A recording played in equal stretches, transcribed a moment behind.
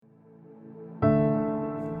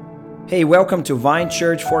Hey, welcome to Vine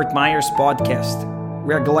Church Fort Myers podcast.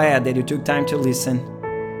 We are glad that you took time to listen.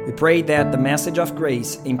 We pray that the message of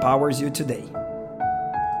grace empowers you today. I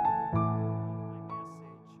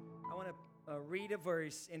want to read a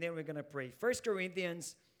verse and then we're going to pray. 1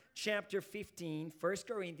 Corinthians chapter 15, 1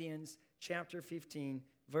 Corinthians chapter 15,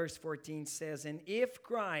 verse 14 says, "And if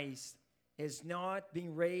Christ has not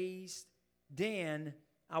been raised, then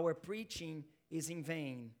our preaching is in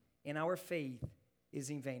vain, and our faith is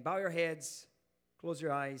in vain." Bow your heads, close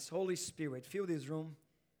your eyes. Holy Spirit, fill this room.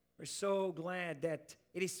 We're so glad that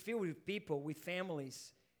it is filled with people, with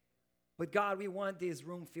families. But God, we want this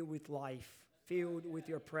room filled with life, filled with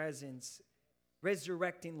your presence,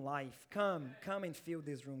 resurrecting life. Come and fill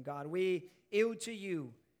this room, God. We yield to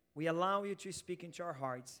you. We allow you to speak into our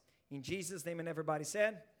hearts. In Jesus' name, and everybody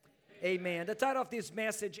said, Amen. The title of this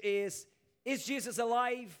message is Jesus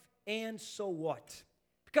alive, and so what?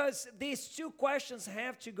 Because these two questions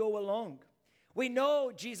have to go along. We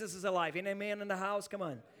know Jesus is alive. And amen in the house? Come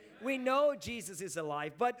on. Amen. We know Jesus is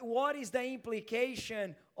alive. But what is the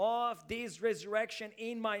implication of this resurrection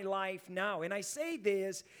in my life now? And I say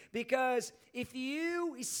this because if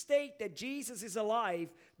you state that Jesus is alive,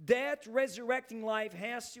 that resurrecting life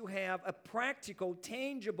has to have a practical,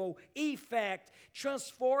 tangible effect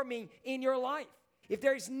transforming in your life. If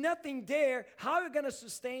there is nothing there, how are you going to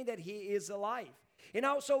sustain that He is alive? And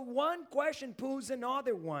also one question pulls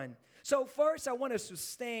another one. So first I want to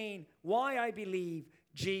sustain why I believe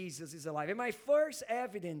Jesus is alive. And my first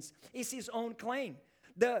evidence is His own claim.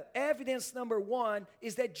 The evidence number one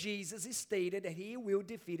is that Jesus is stated that He will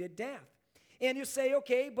defeat death. And you say,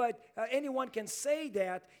 okay, but anyone can say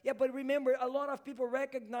that. Yeah, but remember, a lot of people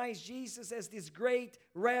recognize Jesus as this great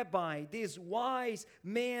rabbi, this wise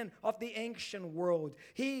man of the ancient world.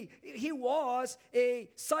 He was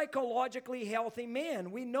a psychologically healthy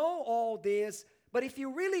man. We know all this. But if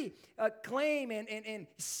you really claim and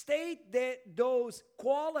state that those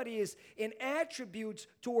qualities and attributes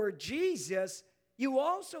toward Jesus, you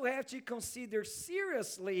also have to consider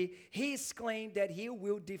seriously His claim that He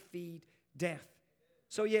will defeat death.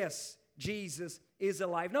 So yes, Jesus is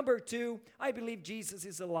alive. Number two, I believe Jesus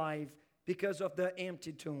is alive because of the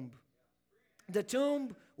empty tomb. The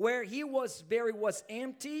tomb where He was buried was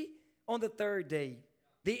empty on the third day.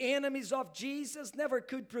 The enemies of Jesus never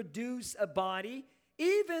could produce a body,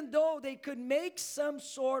 even though they could make some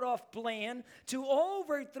sort of plan to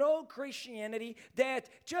overthrow Christianity, that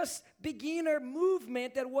just beginner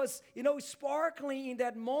movement that was, sparkling in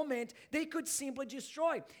that moment, they could simply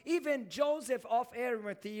destroy. Even Joseph of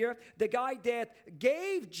Arimathea, the guy that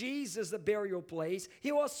gave Jesus the burial place,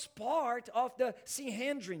 he was part of the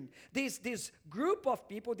Sanhedrin, this group of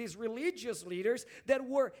people, these religious leaders that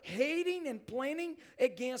were hating and planning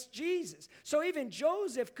against Jesus. So even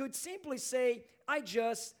Joseph could simply say, I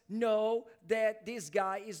just know that this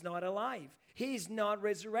guy is not alive. He's not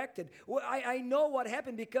resurrected. Well, I know what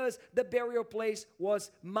happened because the burial place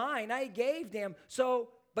was mine. I gave them.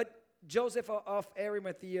 But Joseph of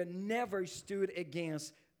Arimathea never stood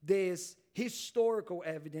against this historical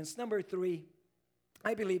evidence. Number three,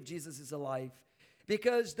 I believe Jesus is alive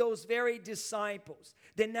because those very disciples,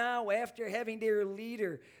 that now after having their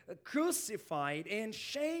leader crucified and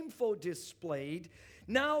shameful displayed,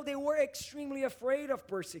 now they were extremely afraid of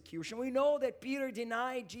persecution. We know that Peter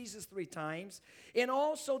denied Jesus 3 times. And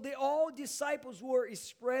also all disciples were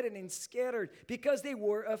spread and scattered because they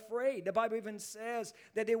were afraid. The Bible even says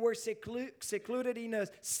that they were secluded in a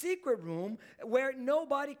secret room where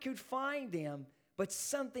nobody could find them. But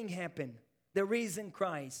something happened. The risen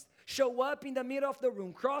Christ show up in the middle of the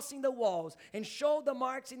room, crossing the walls, and showed the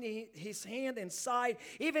marks in His hand and side.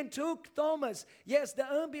 Even took Thomas, yes, the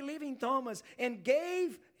unbelieving Thomas, and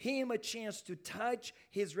gave him a chance to touch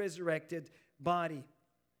His resurrected body.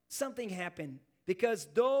 Something happened because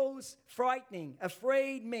those frightening,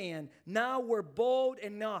 afraid men now were bold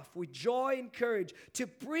enough with joy and courage to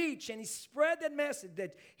preach and spread that message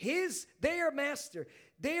that their master,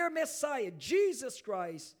 their Messiah, Jesus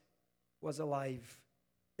Christ, was alive.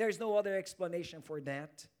 There's no other explanation for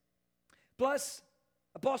that. Plus,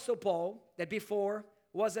 Apostle Paul, that before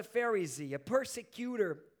was a Pharisee, a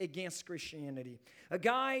persecutor against Christianity, a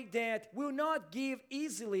guy that will not give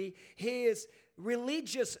easily his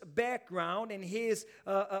religious background and his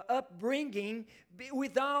upbringing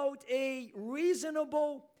without a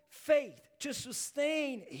reasonable faith to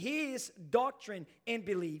sustain his doctrine and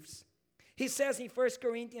beliefs. He says in 1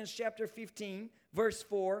 Corinthians chapter 15, verse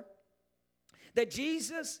 4, that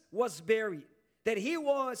Jesus was buried, that He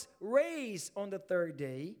was raised on the third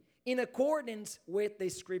day in accordance with the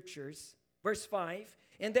Scriptures. Verse 5,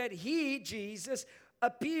 and that He, Jesus,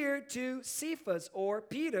 appeared to Cephas or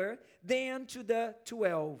Peter, then to the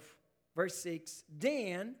 12. Verse 6,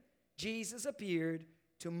 then Jesus appeared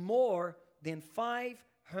to more than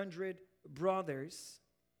 500 brothers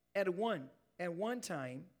at one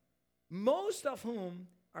time, most of whom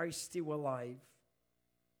are still alive,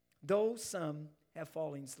 though some have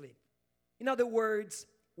fallen asleep. In other words,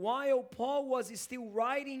 while Paul was still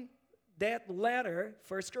writing that letter,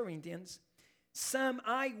 1 Corinthians, some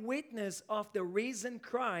eyewitness of the risen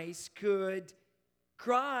Christ could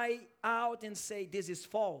cry out and say, this is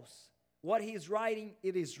false. What he is writing,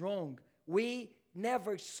 it is wrong. We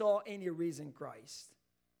never saw any risen Christ.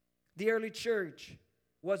 The early church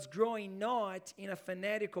was growing not in a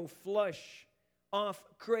fanatical flush of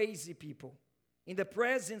crazy people. In the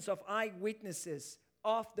presence of eyewitnesses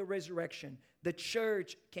of the resurrection, the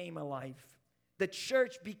church came alive. The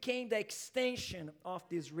church became the extension of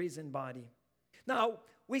this risen body. Now,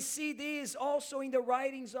 we see this also in the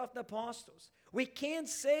writings of the apostles. We can't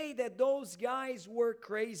say that those guys were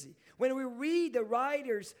crazy. When we read the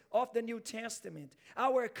writers of the New Testament,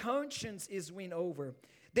 our conscience is won over.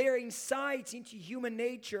 Their insights into human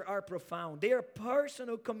nature are profound. Their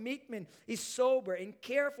personal commitment is sober and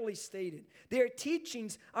carefully stated. Their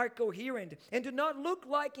teachings are coherent and do not look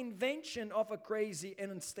like invention of a crazy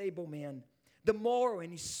and unstable man. The moral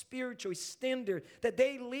and spiritual standard that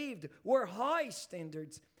they lived were high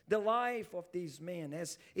standards. The life of these men,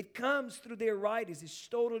 as it comes through their writings, is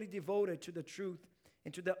totally devoted to the truth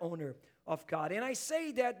and to the honor of God. And I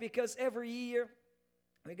say that because every year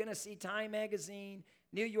we're going to see Time Magazine,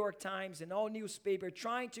 New York Times, and all newspapers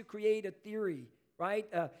trying to create a theory, right?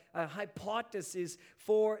 A hypothesis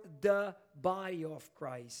for the body of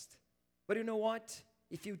Christ. But you know what?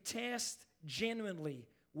 If you test genuinely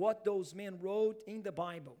what those men wrote in the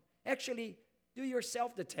Bible, actually do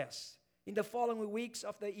yourself the test. In the following weeks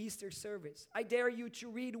of the Easter service, I dare you to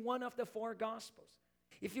read one of the 4 Gospels.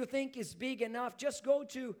 If you think it's big enough, just go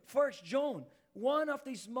to 1 John, one of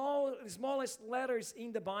the smallest letters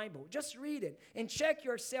in the Bible. Just read it and check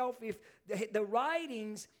yourself if the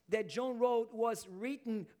writings that John wrote was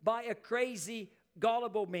written by a crazy,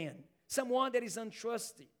 gullible man, someone that is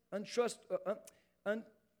untrustworthy.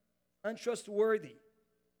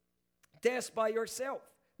 Test by yourself.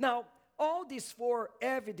 Now, all these 4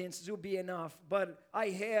 evidences will be enough, but I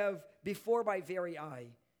have before my very eye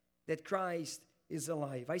that Christ is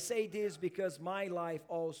alive. I say this because my life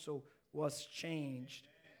also was changed.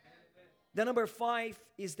 The number 5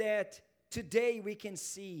 is that today we can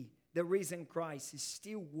see the risen Christ is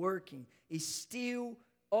still working, is still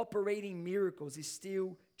operating miracles, is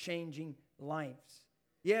still changing lives.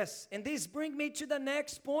 Yes, and this brings me to the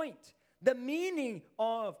next point, the meaning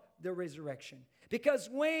of the resurrection. Because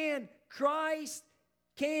when Christ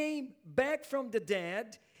came back from the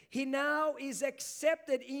dead, he now is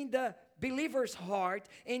accepted in the believer's heart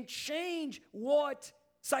and change what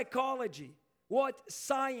psychology, what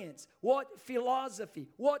science, what philosophy,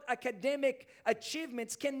 what academic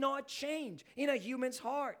achievements cannot change in a human's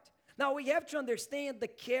heart. Now we have to understand the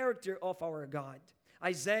character of our God.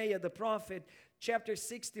 Isaiah the prophet, chapter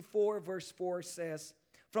 64, verse 4 says,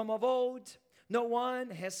 from of old, no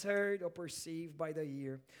one has heard or perceived by the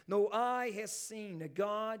ear. No eye has seen a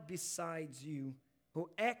God besides you who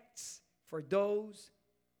acts for those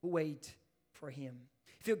who wait for him.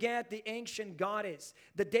 If you get the ancient goddess,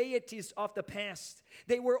 the deities of the past,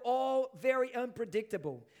 they were all very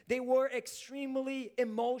unpredictable. They were extremely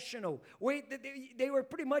emotional. They were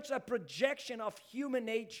pretty much a projection of human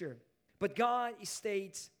nature. But God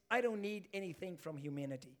states, I don't need anything from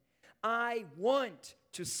humanity. I want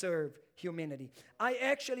to serve humanity. I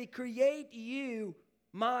actually create you,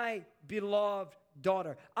 my beloved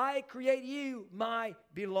daughter. I create you, my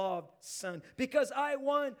beloved son, because I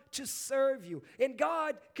want to serve you. And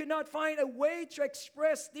God could not find a way to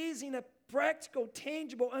express this in a practical,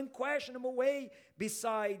 tangible, unquestionable way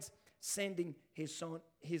besides sending his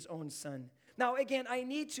own son. Now again, I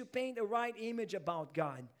need to paint a right image about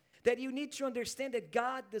God, that you need to understand that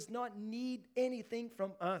God does not need anything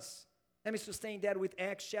from us. Let me sustain that with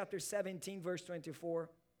Acts chapter 17, verse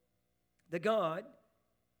 24. The God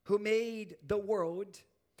who made the world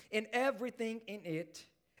and everything in it,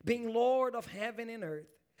 being Lord of heaven and earth,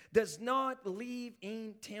 does not live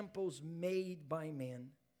in temples made by men,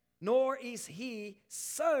 nor is he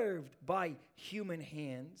served by human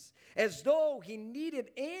hands, as though he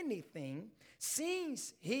needed anything,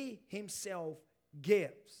 since he himself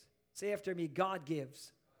gives. Say after me, God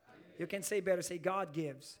gives. You can say better, say God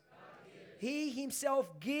gives. He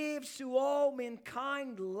himself gives to all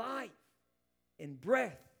mankind life and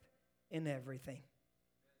breath and everything.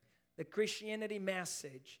 the Christianity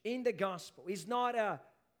message in the gospel is not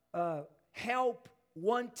a help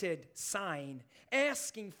wanted sign,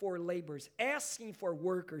 asking for laborers, asking for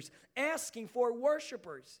workers, asking for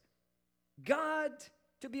worshipers. God,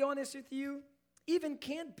 to be honest with you, even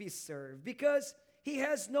can't be served because he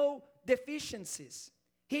has no deficiencies.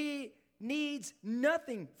 He needs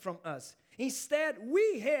nothing from us. Instead,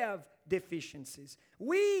 we have deficiencies.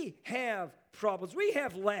 We have problems. We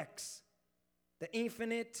have lacks. The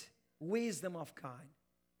infinite wisdom of God,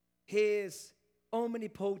 his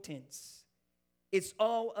omnipotence, it's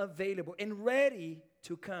all available and ready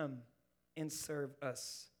to come and serve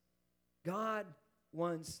us. God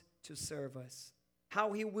wants to serve us.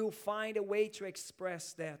 How he will find a way to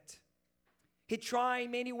express that. He tried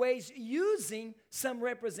many ways using some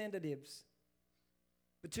representatives.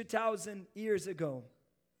 But 2,000 years ago,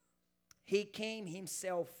 he came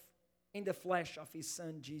himself in the flesh of his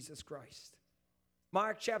son, Jesus Christ.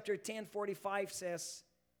 Mark chapter 10:45 says,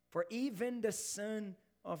 "For even the Son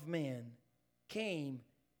of Man came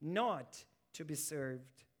not to be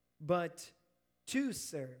served, but to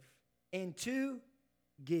serve and to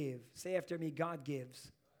give." Say after me, God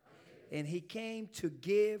gives. And he came to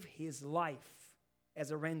give his life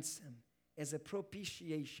as a ransom, as a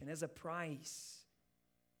propitiation, as a price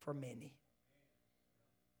for many.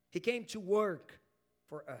 He came to work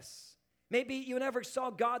for us. Maybe you never saw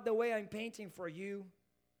God the way I'm painting for you.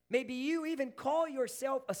 Maybe you even call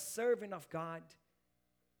yourself a servant of God.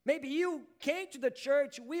 Maybe you came to the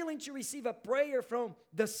church willing to receive a prayer from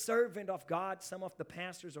the servant of God, some of the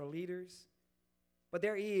pastors or leaders. But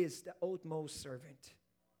there is the utmost servant,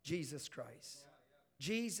 Jesus Christ.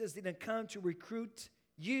 Jesus didn't come to recruit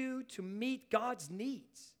you to meet God's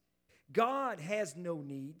needs. God has no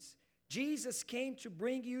needs. Jesus came to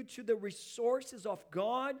bring you to the resources of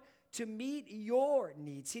God to meet your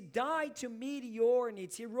needs. He died to meet your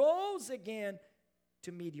needs. He rose again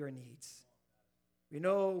to meet your needs. We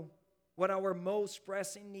know what our most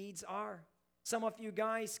pressing needs are. Some of you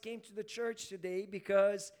guys came to the church today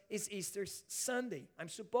because it's Easter Sunday. I'm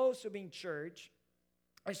supposed to be in church.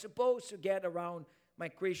 I'm supposed to get around my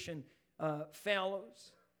Christian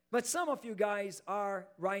fellows. But some of you guys are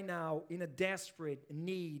right now in a desperate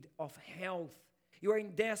need of health. You are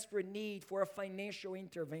in desperate need for a financial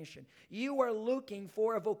intervention. You are looking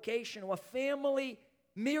for a vocational, a family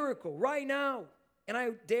miracle right now. And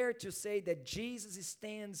I dare to say that Jesus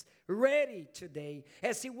stands ready today,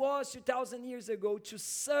 as he was 2,000 years ago, to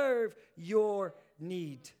serve your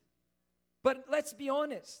need. But let's be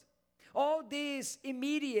honest. All these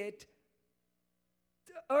immediate,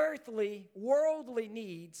 earthly, worldly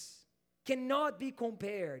needs cannot be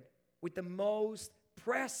compared with the most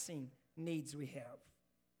pressing needs we have.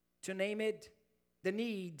 To name it, the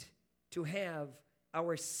need to have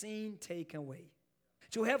our sin taken away.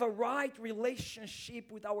 To have a right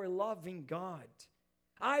relationship with our loving God.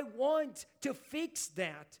 I want to fix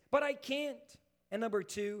that, but I can't. And number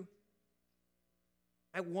two,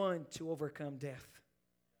 I want to overcome death.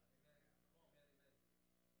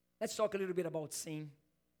 Let's talk a little bit about sin.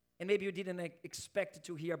 And maybe you didn't expect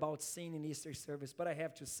to hear about sin in Easter service, but I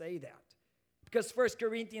have to say that. Because 1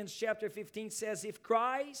 Corinthians chapter 15 says, if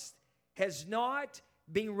Christ has not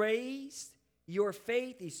been raised, your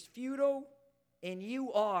faith is futile, and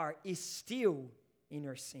you are still in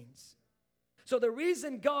your sins. So the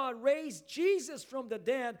reason God raised Jesus from the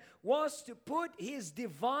dead was to put his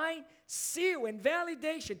divine seal and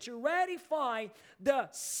validation to ratify the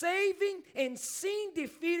saving and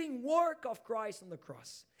sin-defeating work of Christ on the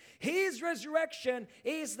cross. His resurrection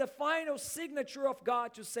is the final signature of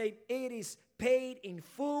God to say, it is paid in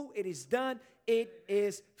full, it is done, it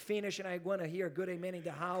is finished. And I want to hear a good amen in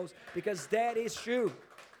the house, because that is true.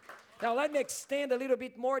 Now let me extend a little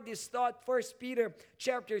bit more this thought. 1 Peter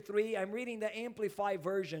chapter 3, I'm reading the Amplified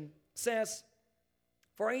version, says,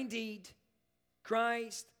 for indeed,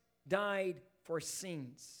 Christ died for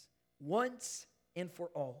sins, once and for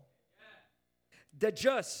all. The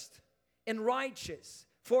just and righteous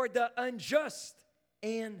for the unjust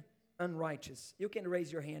and unrighteous. You can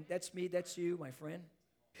raise your hand. That's me, that's you, my friend.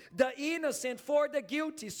 The innocent for the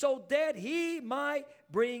guilty, so that he might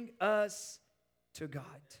bring us to God.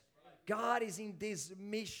 God is in this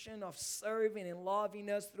mission of serving and loving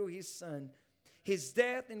us through his Son. His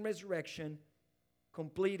death and resurrection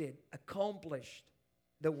completed, accomplished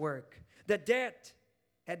the work. The debt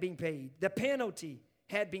had been paid. The penalty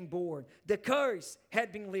had been borne. The curse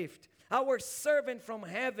had been lifted. Our servant from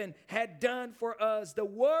heaven had done for us the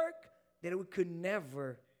work that we could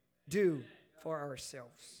never do for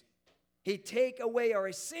ourselves. He take away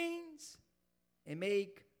our sins and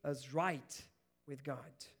make us right with God.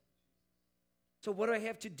 So what do I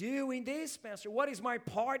have to do in this, Pastor? What is my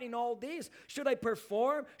part in all this? Should I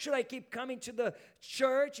perform? Should I keep coming to the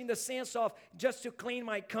church in the sense of just to clean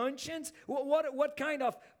my conscience? What kind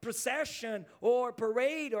of procession or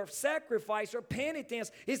parade or sacrifice or penitence?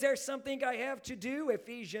 Is there something I have to do?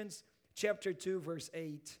 Ephesians chapter 2, verse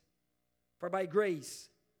 8. For by grace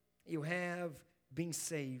you have been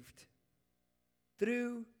saved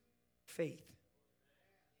through faith.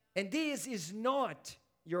 And this is not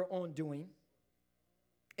your own doing.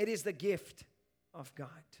 It is the gift of God.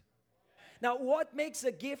 Now, what makes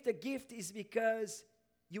a gift is because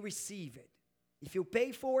you receive it. If you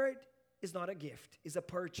pay for it, it's not a gift. It's a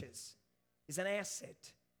purchase. It's an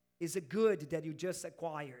asset. It's a good that you just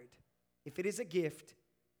acquired. If it is a gift,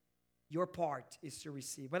 your part is to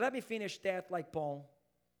receive. But let me finish that like Paul.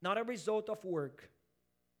 Not a result of work,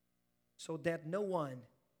 so that no one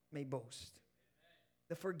may boast.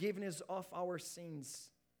 The forgiveness of our sins,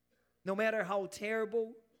 no matter how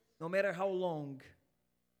terrible, no matter how long,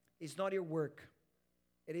 it's not your work.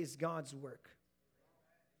 It is God's work.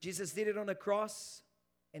 Jesus did it on the cross,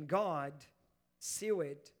 and God sealed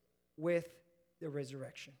it with the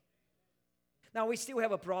resurrection. Now, we still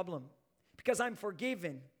have a problem, because I'm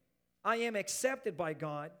forgiven. I am accepted by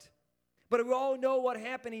God. But we all know what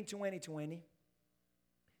happened in 2020.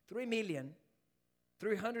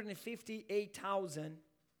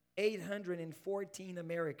 3,358,814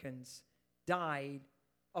 Americans died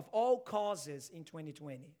of all causes in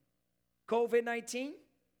 2020. COVID-19,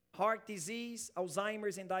 heart disease,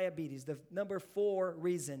 Alzheimer's, and diabetes. The number 4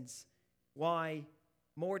 reasons why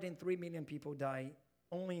more than 3 million people die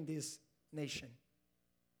only in this nation.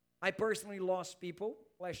 I personally lost people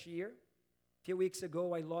last year. A few weeks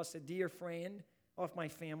ago, I lost a dear friend of my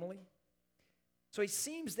family. So it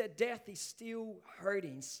seems that death is still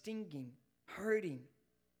hurting, stinging, hurting.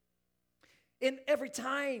 And every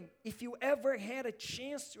time, if you ever had a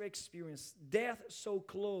chance to experience death so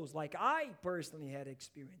close, like I personally had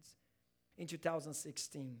experienced in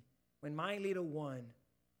 2016, when my little one,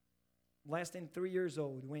 less than 3 years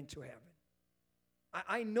old, went to heaven.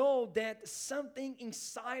 I know that something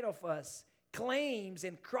inside of us claims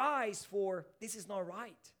and cries for, this is not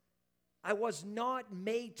right. I was not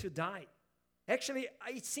made to die. Actually,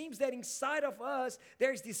 it seems that inside of us,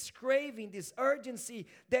 there's this craving, this urgency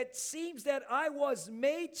that seems that I was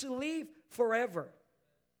made to live forever.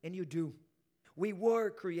 And you do. We were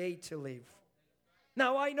created to live.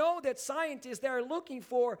 Now, I know that scientists, they are looking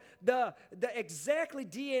for the exactly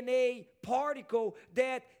DNA particle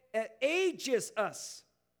that ages us.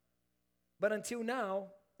 But until now,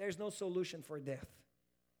 there's no solution for death.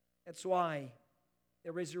 That's why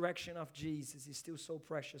the resurrection of Jesus is still so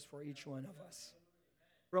precious for each one of us.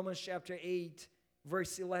 Romans chapter 8,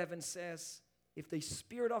 verse 11 says, if the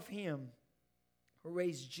Spirit of Him who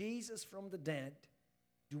raised Jesus from the dead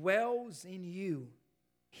dwells in you,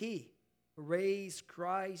 He who raised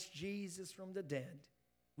Christ Jesus from the dead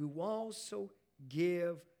will also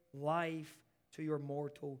give life to your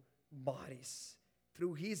mortal bodies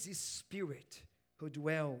through His Spirit who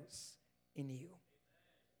dwells in you.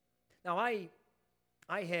 Now, I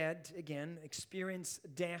had, again,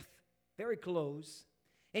 experienced death very close.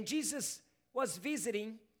 And Jesus was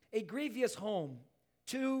visiting a grievous home.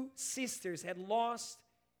 2 sisters had lost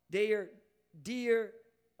their dear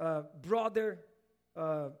brother,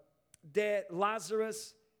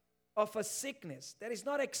 Lazarus, of a sickness that is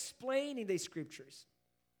not explained in the scriptures.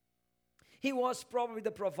 He was probably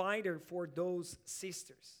the provider for those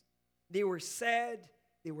sisters. They were sad,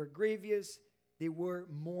 they were grievous, they were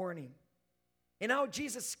mourning. And now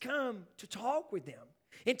Jesus come to talk with them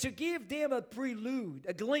and to give them a prelude,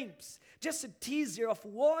 a glimpse, just a teaser of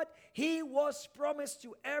what He was promised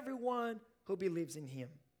to everyone who believes in Him.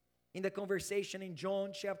 In the conversation in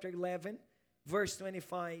John chapter 11, verse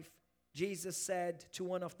 25, Jesus said to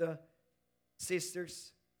one of the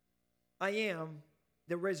sisters, I am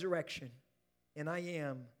the resurrection and I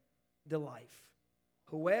am the life.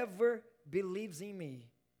 Whoever believes in me,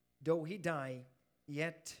 though he die,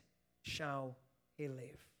 yet shall he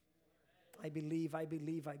live. I believe.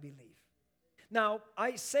 Now,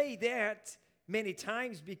 I say that many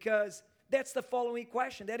times because that's the following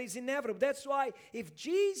question. That is inevitable. That's why if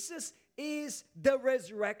Jesus is the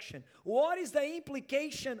resurrection, what is the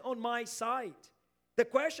implication on my side? The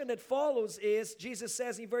question that follows is, Jesus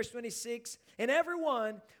says in verse 26, and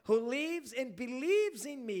everyone who lives and believes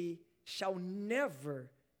in me shall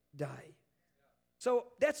never die. So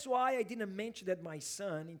that's why I didn't mention that my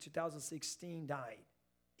son in 2016 died.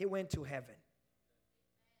 He went to heaven.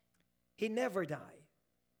 He never died.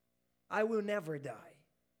 I will never die.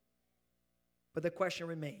 But the question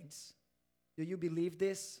remains, do you believe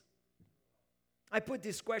this? I put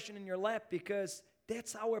this question in your lap because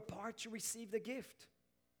that's our part to receive the gift.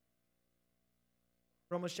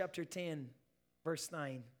 Romans chapter 10, verse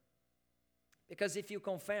 9. Because if you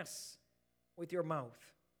confess with your mouth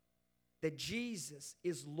that Jesus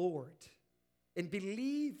is Lord and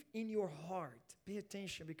believe in your heart, pay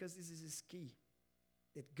attention because this is key,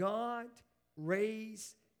 that God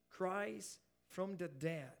raised Christ from the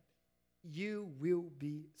dead, you will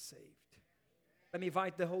be saved. Let me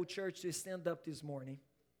invite the whole church to stand up this morning.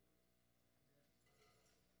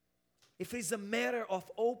 If it's a matter of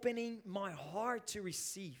opening my heart to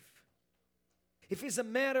receive, if it's a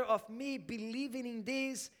matter of me believing in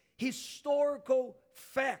this historical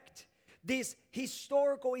fact, this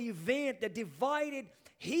historical event that divided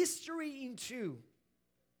history into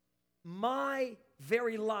my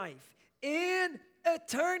very life and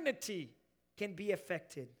eternity can be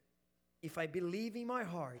affected if I believe in my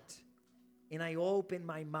heart and I open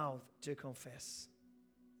my mouth to confess.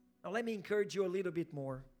 Now let me encourage you a little bit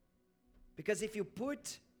more. Because if you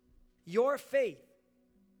put your faith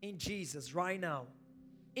in Jesus right now,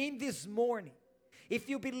 in this morning, if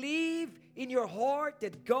you believe in your heart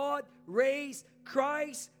that God raised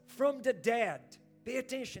Christ from the dead, pay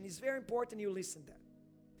attention, it's very important you listen to that.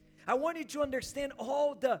 I want you to understand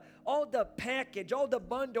all the package, all the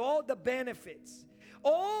bundle, all the benefits.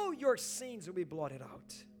 All your sins will be blotted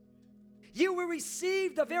out. You will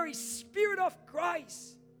receive the very Spirit of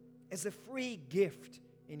Christ as a free gift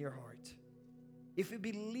in your heart. If you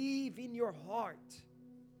believe in your heart,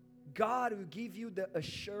 God will give you the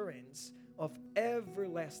assurance of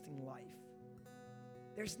everlasting life.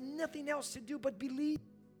 There's nothing else to do but believe.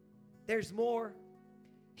 There's more.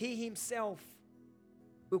 He Himself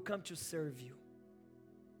will come to serve you.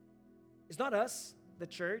 It's not us, the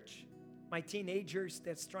church, my teenagers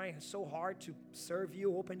that's trying so hard to serve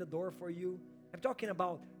you, open the door for you. I'm talking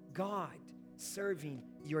about God serving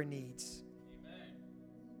your needs. Amen.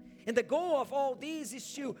 And the goal of all these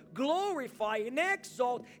is to glorify and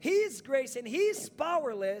exalt His grace and His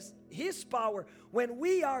power when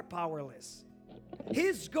we are powerless.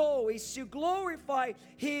 His goal is to glorify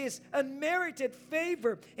His unmerited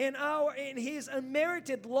favor and His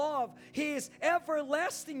unmerited love, His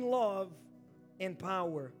everlasting love and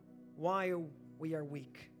power while we are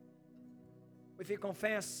weak. If we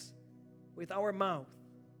confess with our mouth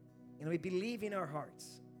and we believe in our hearts,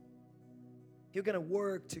 you're going to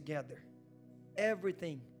work together,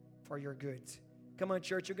 everything for your good. Come on,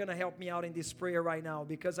 church, you're going to help me out in this prayer right now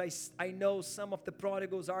because I know some of the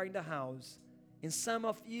prodigals are in the house. And some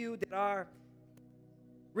of you that are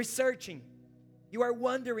researching, you are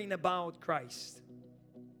wondering about Christ.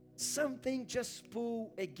 Something just pulled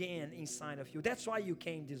again inside of you. That's why you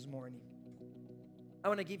came this morning. I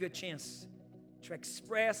want to give you a chance to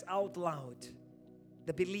express out loud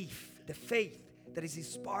the belief, the faith that is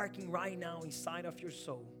sparking right now inside of your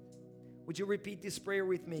soul. Would you repeat this prayer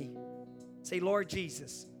with me? Say, Lord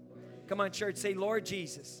Jesus. Come on, church, say, Lord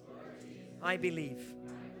Jesus, I believe.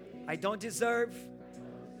 I don't deserve,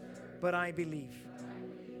 but I believe.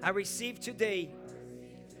 I receive today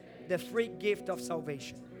the free gift of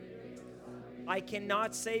salvation. I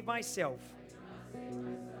cannot save myself.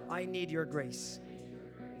 I need your grace.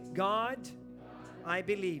 God, I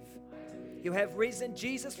believe you have risen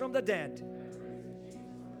Jesus from the dead.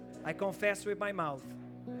 I confess with my mouth.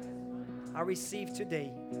 I receive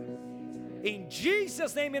today. In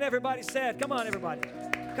Jesus' name, and everybody said, come on, everybody.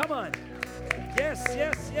 Come on. Yes,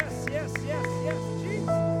 yes, yes, yes, yes, yes.